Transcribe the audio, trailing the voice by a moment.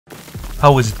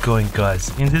How is it going,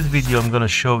 guys? In this video I'm gonna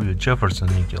show you Jefferson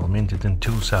Nickel minted in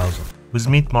 2000 with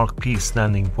mint mark P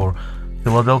standing for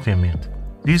Philadelphia Mint.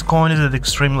 This coin is in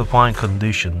extremely fine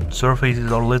condition,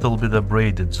 surfaces are a little bit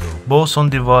abraded though, both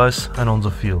on device and on the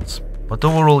fields. But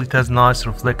overall it has nice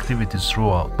reflectivity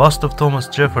throughout. Bust of Thomas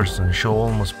Jefferson show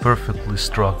almost perfectly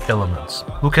struck elements.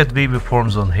 Look at wavy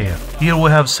forms on here. Here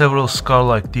we have several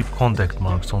scar-like deep contact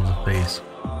marks on the face.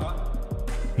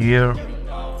 Here,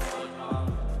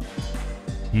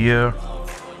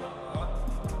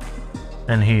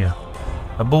 and here.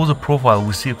 Above the profile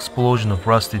we see explosion of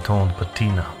rusty toned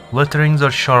patina. Letterings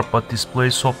are sharp but display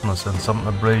softness and some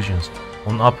abrasions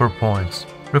on upper points.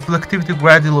 Reflectivity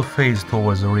gradually fades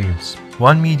towards the rims.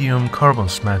 One medium carbon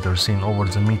smatter seen over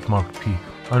the mint mark P,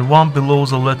 and one below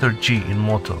the letter G in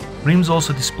motto. Rims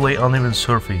also display uneven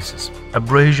surfaces.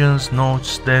 Abrasions,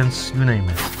 notches, dents, you name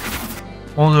it.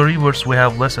 On the reverse we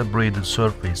have less abraded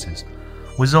surfaces,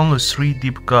 with only 3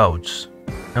 deep gouges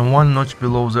and 1 notch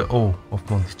below the O of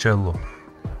Monticello.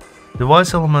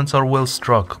 Device elements are well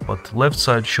struck, but left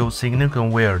side shows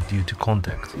significant wear due to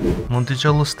contact.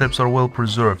 Monticello steps are well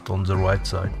preserved on the right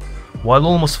side, while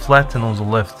almost flattened on the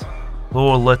left.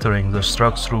 Lower letterings are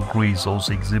struck through grease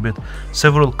also exhibit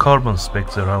several carbon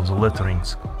specks around the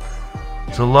letterings.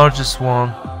 The largest one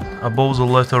above the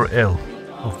letter L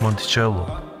of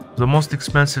Monticello. The most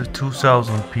expensive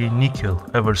 2000p nickel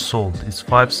ever sold is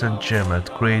 5-cent gem at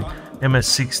grade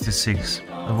MS66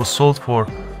 and was sold for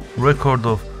a record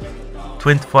of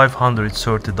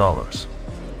 $2,530.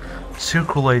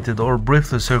 Circulated or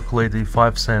briefly circulated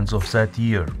 5 cents of that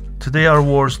year. Today are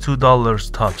worth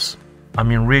 $2 tops. I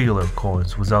mean regular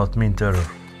coins without mint error.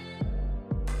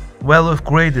 Well of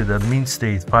graded and mint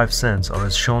state 5 cents are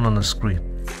as shown on the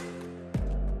screen.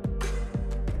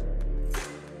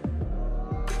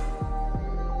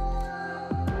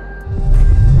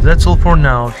 That's all for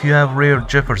now. If you have rare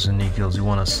Jefferson Nickels you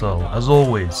wanna sell, as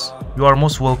always, you are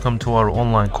most welcome to our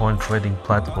online coin trading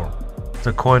platform,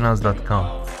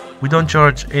 thecoinas.com. We don't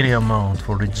charge any amount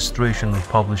for registration or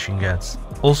publishing ads.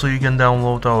 Also, you can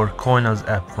download our COINAS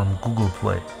app from Google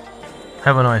Play.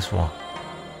 Have a nice one.